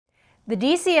The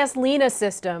dCS LINA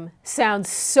system sounds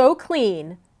so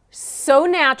clean, so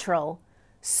natural,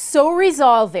 so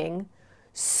resolving,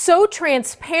 so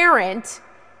transparent.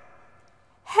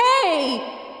 Hey,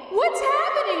 what's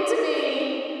happening to me?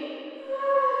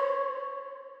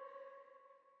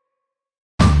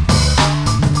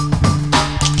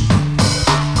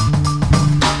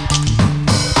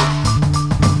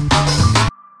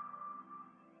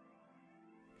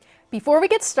 Before we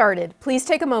get started, please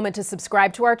take a moment to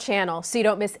subscribe to our channel so you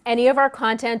don't miss any of our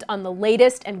content on the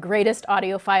latest and greatest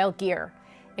audiophile gear.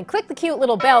 And click the cute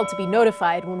little bell to be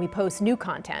notified when we post new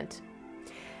content.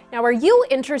 Now, are you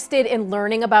interested in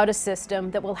learning about a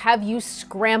system that will have you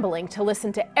scrambling to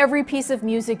listen to every piece of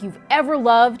music you've ever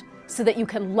loved so that you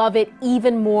can love it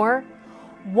even more?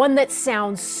 One that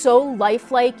sounds so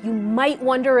lifelike you might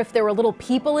wonder if there were little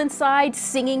people inside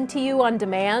singing to you on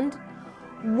demand?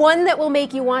 One that will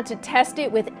make you want to test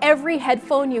it with every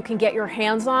headphone you can get your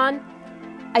hands on?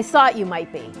 I thought you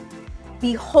might be.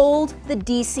 Behold the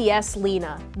dCS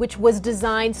LINA, which was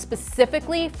designed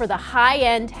specifically for the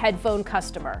high-end headphone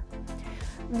customer.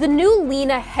 The new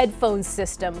LINA headphone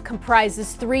system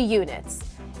comprises 3 units: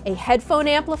 a headphone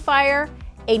amplifier,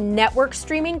 a network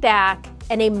streaming DAC,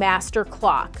 and a master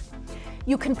clock.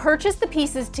 You can purchase the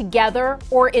pieces together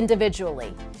or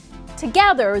individually.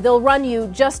 Together, they'll run you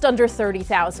just under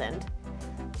 $30,000.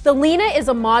 The LINA is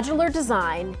a modular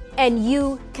design, and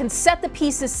you can set the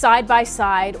pieces side by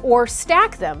side or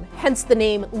stack them, hence the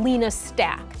name LINA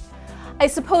Stack. I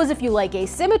suppose if you like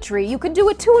asymmetry, you could do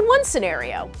a 2-in-1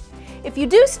 scenario. If you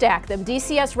do stack them,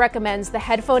 dCS recommends the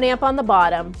headphone amp on the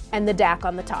bottom and the DAC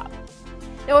on the top.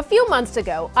 Now, a few months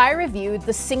ago, I reviewed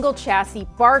the single chassis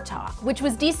Bar Talk, which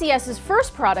was dCS's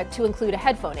first product to include a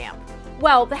headphone amp.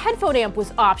 Well, the headphone amp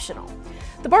was optional.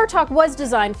 The Bar Talk was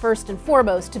designed first and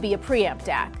foremost to be a preamp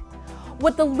DAC.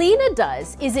 What the LINA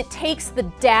does is it takes the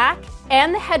DAC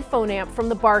and the headphone amp from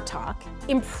the Bar Talk,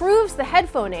 improves the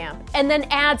headphone amp, and then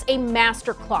adds a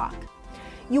master clock.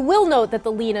 You will note that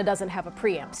the LINA doesn't have a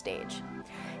preamp stage.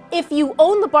 If you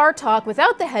own the Bar Talk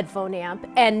without the headphone amp,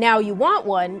 and now you want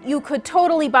one, you could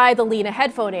totally buy the LINA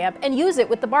headphone amp and use it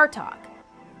with the Bar Talk.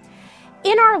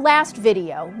 In our last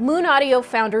video, Moon Audio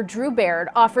founder Drew Baird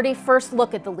offered a first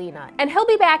look at the LINA, and he'll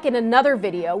be back in another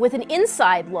video with an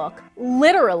inside look,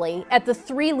 literally, at the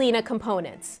 3 LINA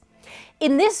components.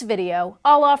 In this video,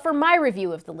 I'll offer my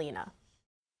review of the LINA.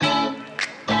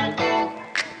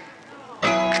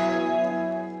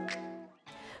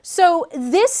 So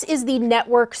this is the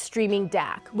network streaming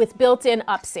DAC with built-in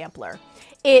upsampler.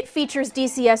 It features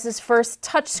dCS's first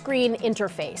touchscreen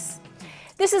interface.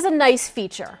 This is a nice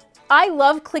feature. I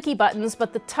love clicky buttons,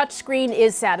 but the touchscreen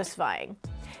is satisfying.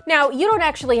 Now, you don't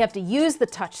actually have to use the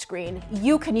touchscreen.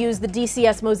 You can use the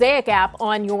dCS Mosaic app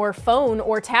on your phone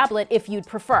or tablet if you'd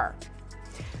prefer.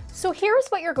 So here's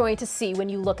what you're going to see when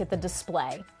you look at the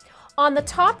display. On the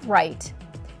top right,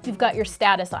 you've got your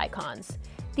status icons.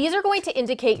 These are going to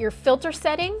indicate your filter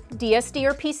setting, DSD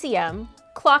or PCM,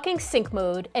 clocking sync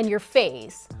mode, and your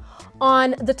phase.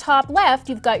 On the top left,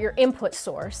 you've got your input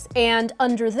source, and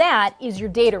under that is your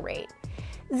data rate.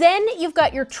 Then you've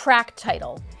got your track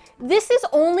title. This is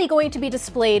only going to be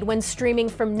displayed when streaming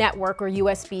from network or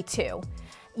USB 2.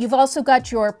 You've also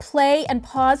got your play and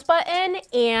pause button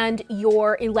and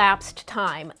your elapsed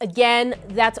time. Again,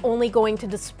 that's only going to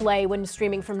display when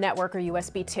streaming from network or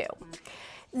USB 2.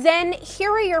 Then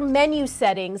here are your menu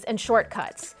settings and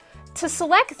shortcuts. To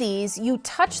select these, you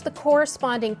touch the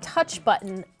corresponding touch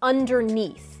button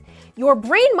underneath. Your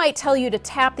brain might tell you to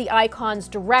tap the icons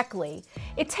directly.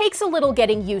 It takes a little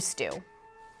getting used to.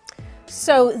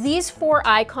 So these 4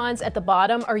 icons at the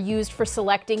bottom are used for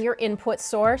selecting your input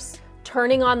source,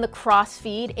 turning on the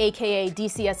crossfeed, aka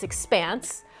dCS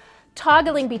Expanse,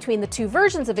 toggling between the 2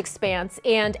 versions of Expanse,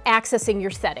 and accessing your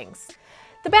settings.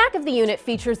 The back of the unit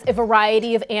features a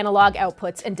variety of analog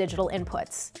outputs and digital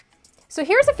inputs. So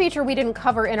here's a feature we didn't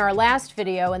cover in our last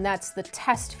video, and that's the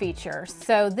test feature.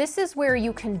 So this is where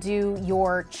you can do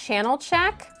your channel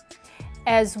check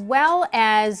as well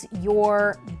as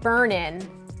your burn-in.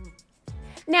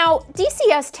 Now,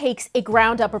 dCS takes a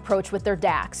ground-up approach with their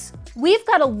DACs. We've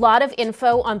got a lot of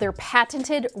info on their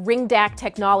patented ring DAC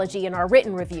technology in our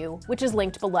written review, which is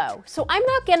linked below. So I'm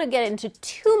not going to get into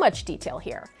too much detail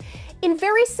here. In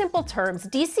very simple terms,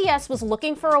 dCS was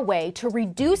looking for a way to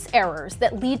reduce errors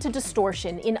that lead to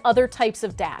distortion in other types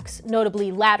of DACs,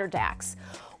 notably ladder DACs.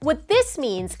 What this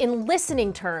means in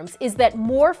listening terms is that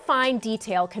more fine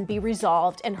detail can be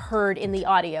resolved and heard in the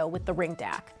audio with the ring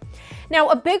DAC. Now,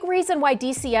 a big reason why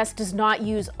dCS does not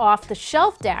use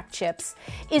off-the-shelf DAC chips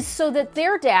is so that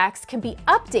their DACs can be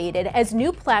updated as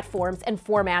new platforms and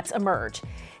formats emerge.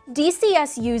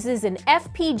 dCS uses an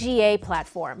FPGA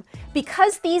platform.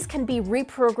 Because these can be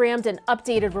reprogrammed and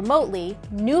updated remotely,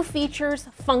 new features,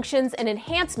 functions, and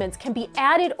enhancements can be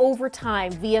added over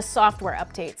time via software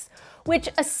updates, which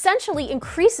essentially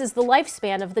increases the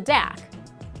lifespan of the DAC.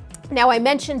 Now, I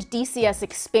mentioned dCS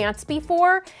Expanse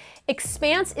before.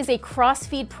 Expanse is a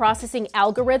crossfeed processing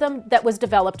algorithm that was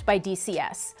developed by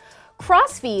dCS.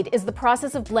 Crossfeed is the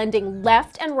process of blending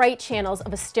left and right channels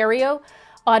of a stereo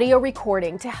audio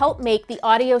recording to help make the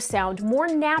audio sound more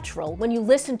natural when you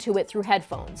listen to it through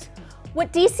headphones.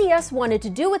 What dCS wanted to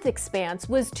do with Expanse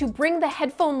was to bring the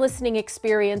headphone listening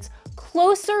experience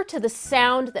closer to the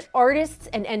sound that artists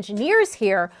and engineers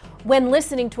hear when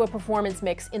listening to a performance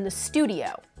mix in the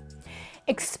studio.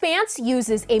 Expanse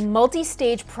uses a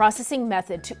multi-stage processing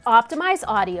method to optimize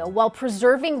audio while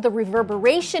preserving the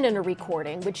reverberation in a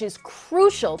recording, which is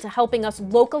crucial to helping us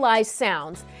localize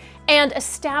sounds and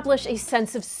establish a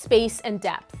sense of space and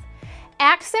depth.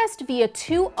 Accessed via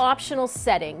two optional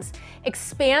settings,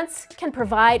 Expanse can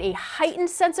provide a heightened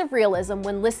sense of realism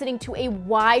when listening to a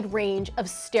wide range of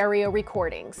stereo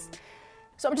recordings.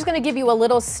 So I'm just going to give you a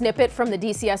little snippet from the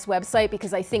dCS website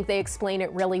because I think they explain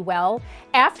it really well.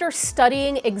 After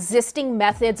studying existing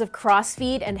methods of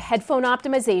crossfeed and headphone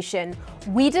optimization,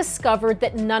 we discovered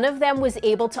that none of them was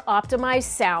able to optimize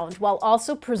sound while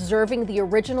also preserving the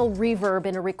original reverb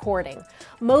in a recording.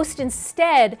 Most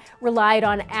instead relied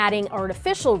on adding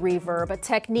artificial reverb, a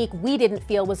technique we didn't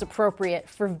feel was appropriate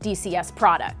for dCS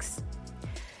products.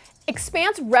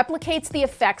 Expanse replicates the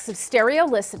effects of stereo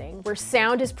listening, where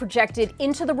sound is projected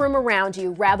into the room around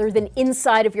you rather than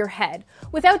inside of your head,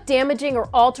 without damaging or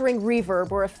altering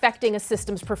reverb or affecting a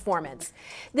system's performance.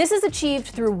 This is achieved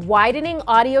through widening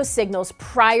audio signals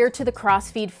prior to the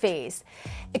crossfeed phase.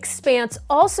 Expanse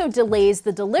also delays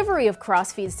the delivery of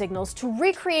crossfeed signals to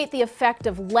recreate the effect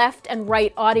of left and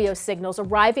right audio signals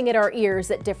arriving at our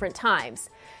ears at different times.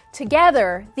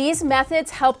 Together, these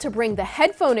methods help to bring the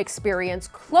headphone experience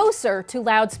closer to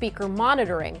loudspeaker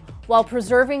monitoring while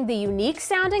preserving the unique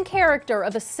sound and character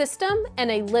of a system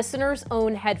and a listener's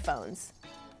own headphones.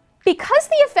 Because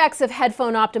the effects of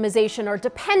headphone optimization are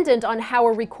dependent on how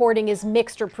a recording is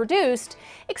mixed or produced,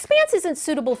 Expanse isn't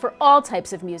suitable for all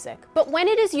types of music, but when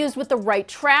it is used with the right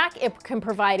track, it can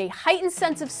provide a heightened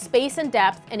sense of space and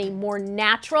depth and a more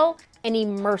natural and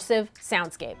immersive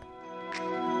soundscape.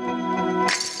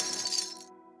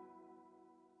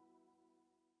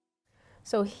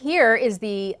 So here is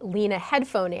the LINA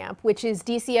Headphone amp, which is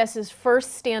dCS's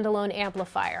first standalone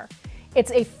amplifier.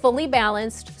 It's a fully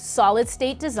balanced,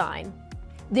 solid-state design.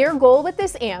 Their goal with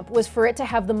this amp was for it to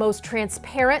have the most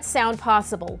transparent sound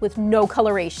possible with no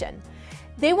coloration.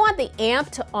 They want the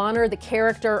amp to honor the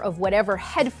character of whatever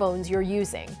headphones you're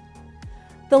using.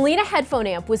 The LINA Headphone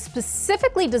amp was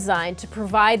specifically designed to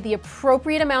provide the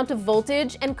appropriate amount of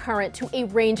voltage and current to a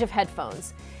range of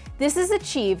headphones. This is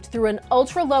achieved through an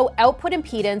ultra-low output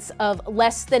impedance of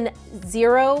less than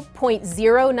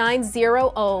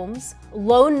 0.090 ohms,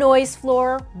 low noise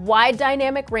floor, wide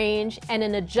dynamic range, and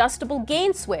an adjustable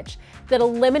gain switch that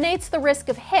eliminates the risk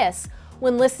of hiss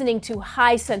when listening to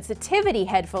high sensitivity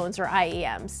headphones or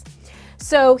iems.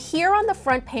 So here on the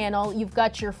front panel, you've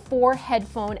got your 4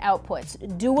 headphone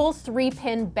outputs: dual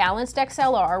 3-pin balanced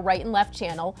XLR, right and left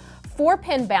channel,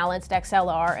 4-pin balanced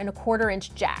XLR, and a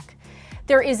 1/4-inch jack.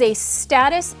 There is a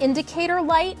status indicator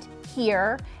light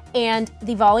here and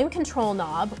the volume control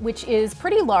knob, which is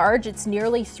pretty large. It's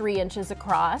nearly 3 inches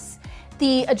across.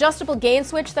 The adjustable gain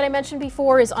switch that I mentioned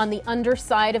before is on the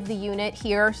underside of the unit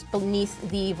here beneath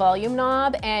the volume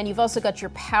knob, and you've also got your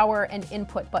power and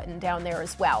input button down there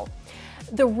as well.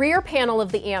 The rear panel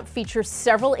of the amp features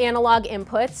several analog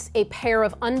inputs, a pair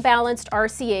of unbalanced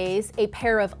RCAs, a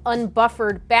pair of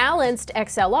unbuffered balanced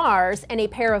XLRs, and a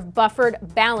pair of buffered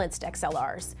balanced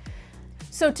XLRs.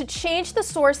 So to change the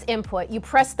source input, you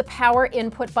press the power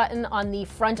input button on the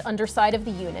front underside of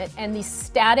the unit, and the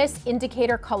status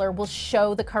indicator color will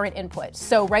show the current input.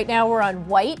 So right now we're on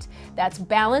white, that's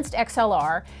balanced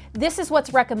XLR. This is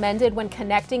what's recommended when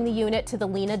connecting the unit to the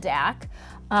LINA DAC.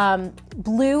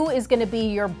 Blue is going to be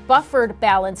your buffered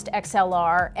balanced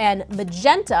XLR, and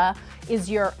magenta is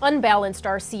your unbalanced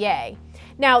RCA.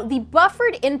 Now, the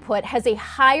buffered input has a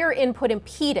higher input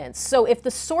impedance, so if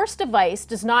the source device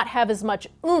does not have as much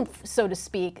oomph, so to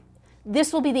speak,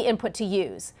 this will be the input to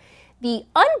use. The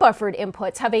unbuffered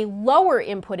inputs have a lower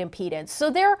input impedance, so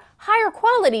they're higher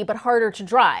quality but harder to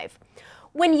drive.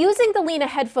 When using the LINA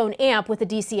Headphone amp with a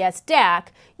dCS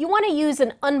DAC, you want to use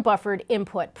an unbuffered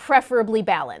input, preferably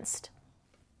balanced.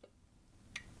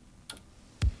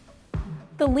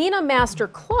 The LINA master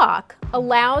clock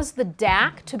allows the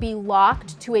DAC to be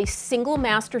locked to a single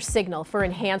master signal for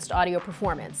enhanced audio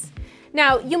performance.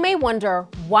 Now, you may wonder,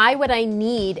 why would I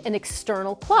need an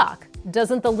external clock?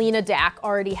 Doesn't the LINA DAC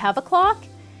already have a clock?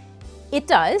 It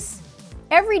does.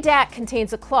 Every DAC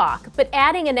contains a clock, but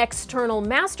adding an external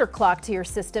master clock to your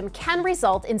system can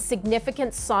result in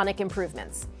significant sonic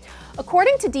improvements.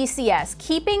 According to dCS,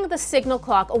 keeping the signal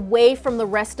clock away from the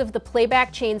rest of the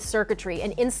playback chain circuitry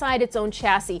and inside its own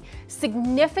chassis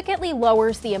significantly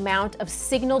lowers the amount of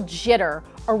signal jitter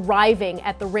arriving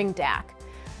at the ring DAC.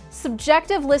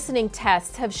 Subjective listening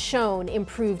tests have shown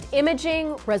improved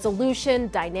imaging, resolution,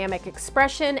 dynamic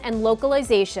expression, and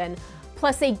localization,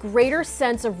 plus a greater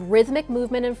sense of rhythmic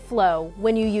movement and flow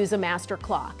when you use a master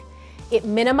clock. It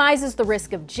minimizes the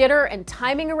risk of jitter and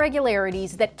timing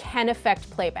irregularities that can affect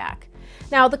playback.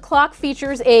 Now, the clock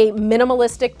features a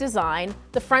minimalistic design.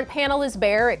 The front panel is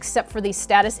bare except for the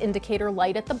status indicator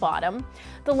light at the bottom.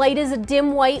 The light is a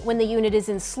dim white when the unit is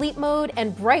in sleep mode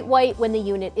and bright white when the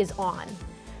unit is on.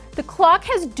 The clock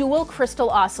has dual crystal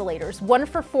oscillators, one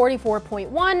for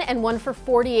 44.1 and one for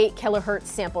 48 kilohertz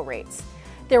sample rates.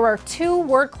 There are 2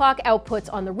 word clock outputs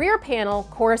on the rear panel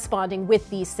corresponding with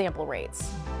these sample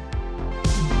rates.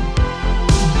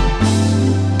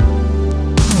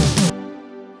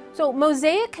 So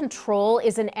Mosaic Control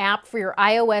is an app for your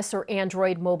iOS or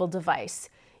Android mobile device.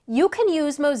 You can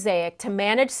use Mosaic to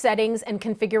manage settings and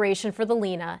configuration for the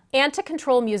LINA and to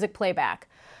control music playback.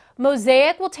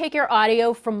 Mosaic will take your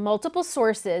audio from multiple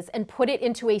sources and put it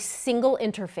into a single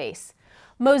interface.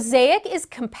 Mosaic is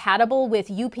compatible with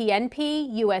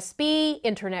UPnP, USB,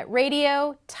 internet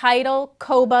radio, Tidal,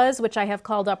 Qobuz, which I have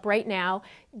called up right now,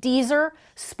 Deezer,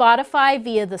 Spotify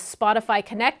via the Spotify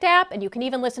Connect app, and you can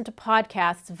even listen to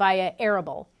podcasts via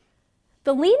Arable.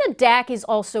 The LINA DAC is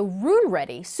also Roon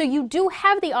ready, so you do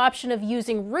have the option of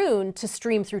using Roon to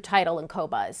stream through Tidal and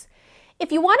Qobuz.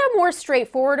 If you want a more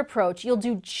straightforward approach, you'll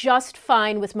do just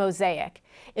fine with Mosaic.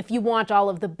 If you want all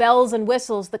of the bells and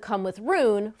whistles that come with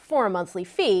Roon for a monthly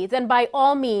fee, then by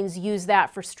all means use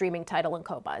that for streaming Tidal and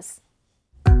Qobuz.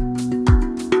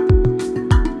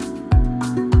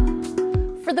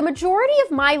 For the majority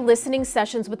of my listening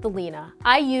sessions with the LINA,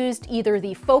 I used either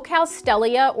the Focal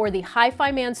Stellia or the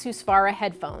Hi-Fi Man Susvara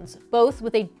headphones, both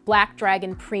with a Black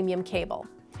Dragon premium cable.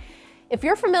 If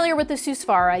you're familiar with the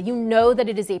Susvara, you know that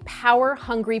it is a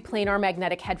power-hungry planar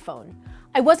magnetic headphone.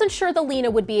 I wasn't sure the LINA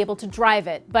would be able to drive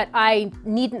it, but I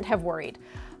needn't have worried.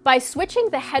 By switching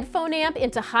the headphone amp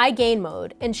into high gain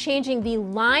mode and changing the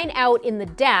line out in the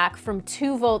DAC from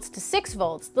 2 volts to 6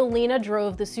 volts, the LINA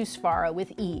drove the Susvara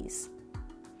with ease.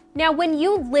 Now, when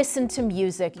you listen to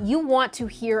music, you want to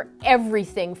hear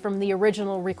everything from the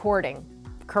original recording,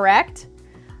 correct?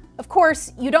 Of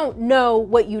course, you don't know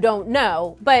what you don't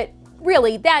know, but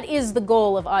really, that is the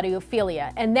goal of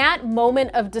audiophilia, and that moment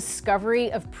of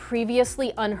discovery of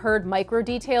previously unheard micro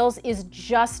details is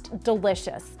just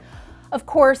delicious. Of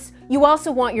course, you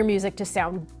also want your music to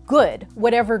sound good,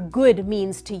 whatever good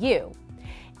means to you.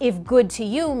 If good to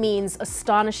you means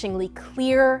astonishingly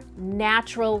clear,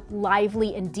 natural,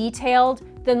 lively, and detailed,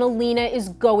 then the LINA is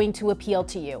going to appeal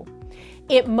to you.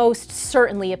 It most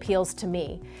certainly appeals to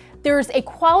me. There's a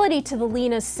quality to the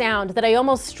LINA's sound that I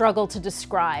almost struggle to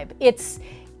describe. It's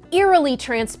eerily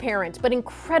transparent, but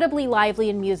incredibly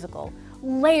lively and musical.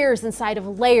 Layers inside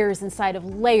of layers inside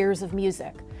of layers of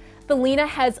music. The LINA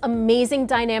has amazing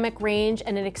dynamic range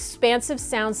and an expansive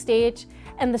soundstage,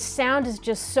 and the sound is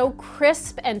just so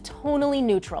crisp and tonally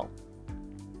neutral.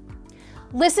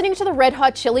 Listening to the Red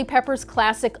Hot Chili Peppers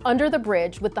classic Under the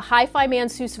Bridge with the Hi-Fi Man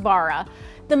Susvara,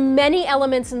 the many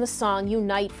elements in the song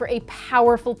unite for a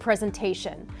powerful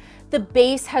presentation. The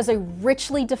bass has a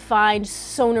richly defined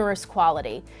sonorous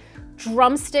quality.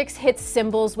 Drumsticks hit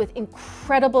cymbals with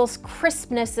incredible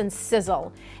crispness and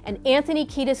sizzle, and Anthony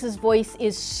Kiedis' voice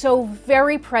is so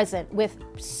very present with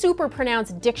super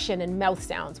pronounced diction and mouth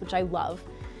sounds, which I love.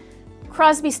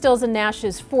 Crosby, Stills &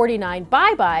 Nash's 49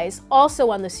 Bye-Byes, also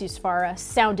on the Susvara,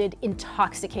 sounded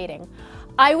intoxicating.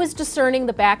 I was discerning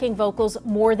the backing vocals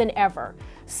more than ever.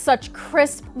 Such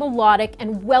crisp, melodic,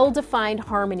 and well-defined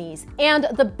harmonies, and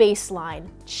the bass line,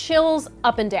 chills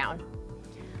up and down.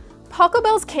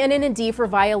 Pachelbel's Canon in D for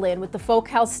violin with the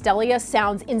Focal Stellia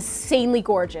sounds insanely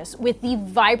gorgeous, with the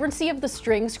vibrancy of the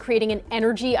strings creating an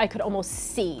energy I could almost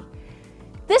see.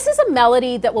 This is a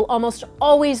melody that will almost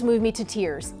always move me to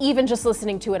tears, even just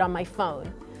listening to it on my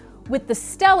phone. With the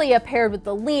Stellia paired with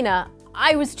the LINA,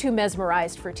 I was too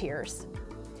mesmerized for tears.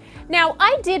 Now,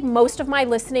 I did most of my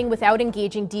listening without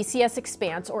engaging dCS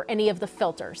Expanse or any of the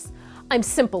filters. I'm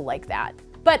simple like that.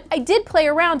 But I did play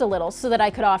around a little so that I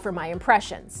could offer my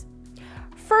impressions.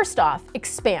 First off,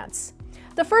 Expanse.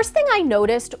 The first thing I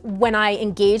noticed when I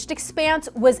engaged Expanse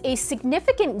was a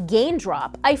significant gain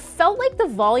drop. I felt like the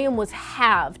volume was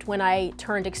halved when I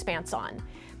turned Expanse on.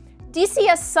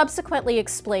 dCS subsequently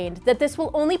explained that this will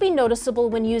only be noticeable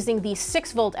when using the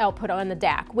 6-volt output on the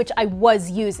DAC, which I was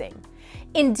using.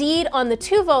 Indeed, on the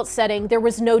 2-volt setting, there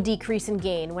was no decrease in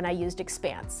gain when I used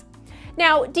Expanse.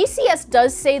 Now, dCS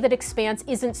does say that Expanse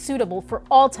isn't suitable for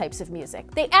all types of music.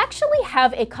 They actually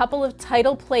have a couple of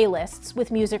title playlists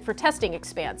with music for testing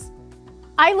Expanse.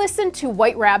 I listened to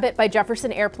White Rabbit by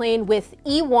Jefferson Airplane with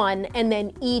E1 and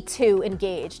then E2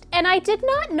 engaged, and I did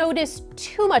not notice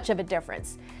too much of a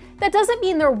difference. That doesn't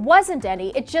mean there wasn't any,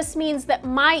 it just means that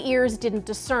my ears didn't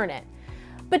discern it.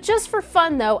 But just for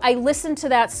fun though, I listened to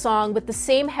that song with the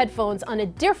same headphones on a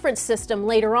different system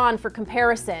later on for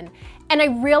comparison, and I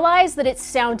realized that it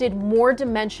sounded more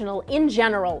dimensional in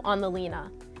general on the LINA.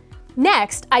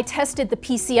 Next, I tested the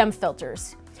PCM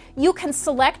filters. You can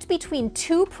select between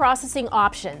 2 processing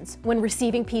options when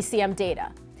receiving PCM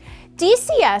data.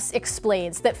 dCS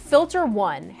explains that filter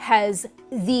 1 has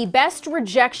the best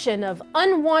rejection of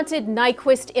unwanted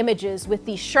Nyquist images with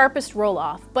the sharpest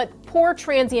roll-off, but poor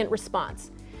transient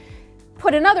response.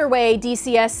 Put another way,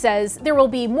 dCS says there will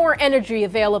be more energy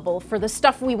available for the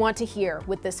stuff we want to hear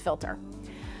with this filter.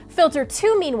 Filter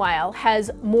 2, meanwhile, has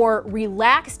more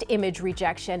relaxed image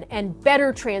rejection and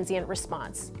better transient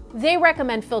response. They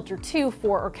recommend filter 2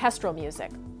 for orchestral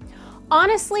music.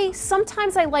 Honestly,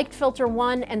 sometimes I liked filter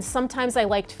 1 and sometimes I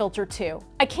liked filter 2.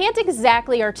 I can't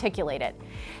exactly articulate it.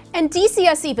 And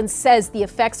dCS even says the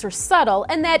effects are subtle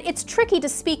and that it's tricky to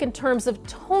speak in terms of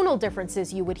tonal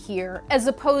differences you would hear as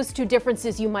opposed to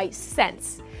differences you might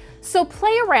sense. So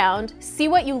play around, see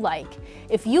what you like.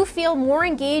 If you feel more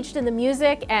engaged in the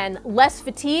music and less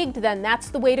fatigued, then that's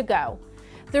the way to go.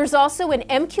 There's also an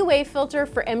MQA filter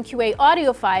for MQA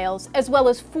audiophiles as well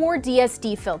as 4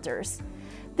 DSD filters.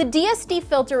 The DSD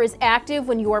filter is active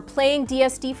when you are playing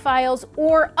DSD files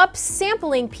or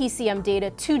upsampling PCM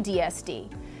data to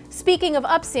DSD. Speaking of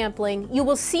upsampling, you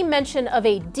will see mention of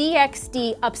a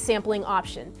DXD upsampling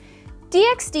option.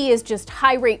 DXD is just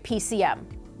high-rate PCM.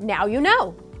 Now you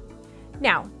know.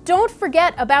 Now, don't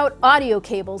forget about audio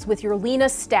cables with your LINA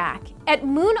stack. At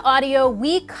Moon Audio,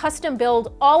 we custom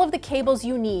build all of the cables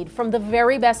you need from the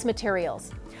very best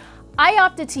materials. I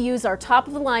opted to use our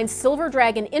top-of-the-line Silver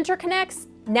Dragon interconnects,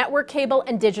 network cable,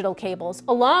 and digital cables,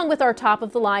 along with our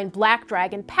top-of-the-line Black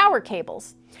Dragon power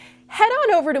cables. Head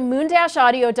on over to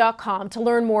moon-audio.com to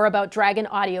learn more about Dragon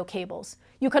audio cables.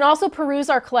 You can also peruse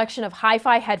our collection of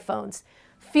hi-fi headphones.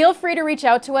 Feel free to reach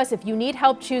out to us if you need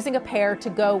help choosing a pair to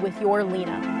go with your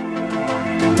LINA.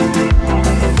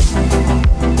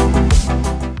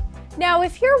 Now,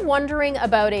 if you're wondering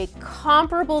about a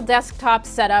comparable desktop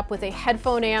setup with a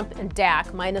headphone amp and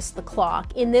DAC minus the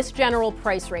clock in this general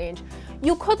price range,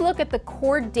 you could look at the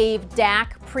Chord Dave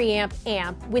DAC preamp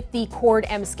amp with the Chord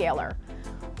M scaler.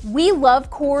 We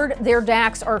love Chord, their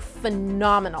DACs are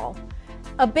phenomenal.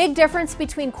 A big difference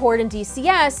between Chord and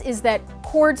dCS is that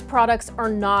Chord's products are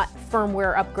not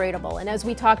firmware upgradable, and as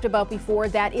we talked about before,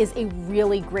 that is a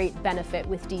really great benefit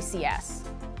with dCS.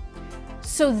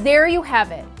 So there you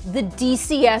have it, the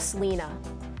dCS LINA.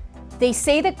 They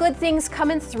say that good things come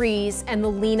in threes, and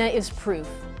the LINA is proof.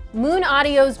 Moon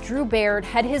Audio's Drew Baird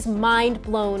had his mind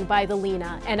blown by the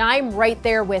LINA, and I'm right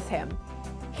there with him.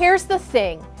 Here's the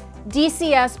thing,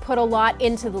 dCS put a lot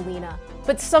into the LINA,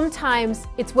 but sometimes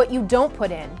it's what you don't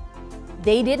put in.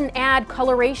 They didn't add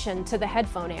coloration to the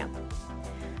headphone amp.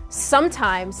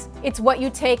 Sometimes it's what you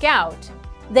take out.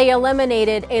 They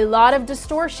eliminated a lot of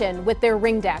distortion with their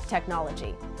ring DAC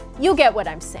technology. You get what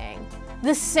I'm saying.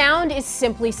 The sound is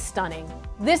simply stunning.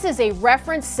 This is a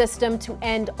reference system to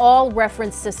end all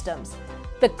reference systems.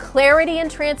 The clarity and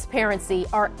transparency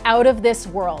are out of this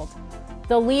world.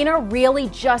 The LINA really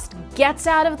just gets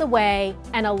out of the way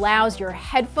and allows your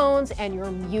headphones and your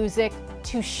music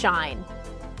to shine.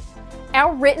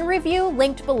 Our written review,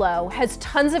 linked below, has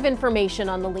tons of information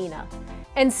on the LINA.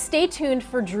 And stay tuned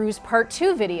for Drew's Part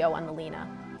 2 video on the LINA.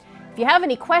 If you have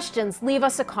any questions, leave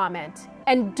us a comment.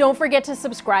 And don't forget to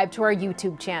subscribe to our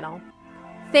YouTube channel.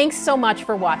 Thanks so much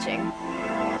for watching.